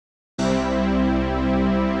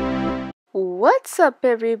What's up,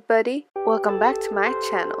 everybody? Welcome back to my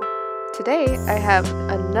channel. Today I have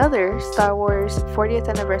another Star Wars 40th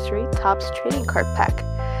Anniversary Topps Trading Card Pack.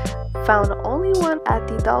 Found only one at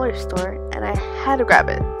the dollar store and I had to grab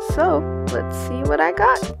it. So let's see what I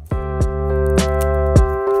got.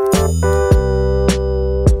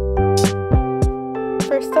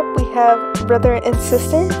 First up we have brother and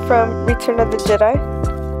sister from Return of the Jedi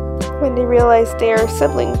when they realize they are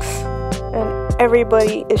siblings and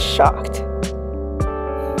everybody is shocked.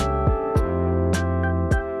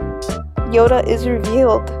 Yoda is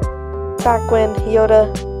revealed back when Yoda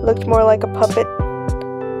looked more like a puppet.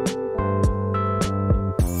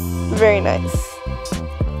 Very nice.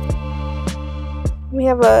 We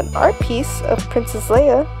have an art piece of Princess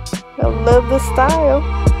Leia. I love the style.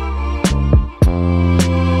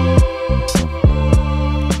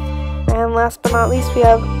 And last but not least, we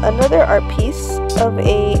have another art piece of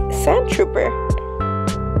a sand trooper.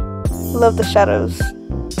 Love the shadows.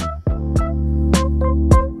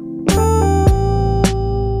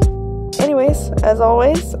 Anyways, as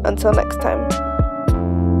always, until next time.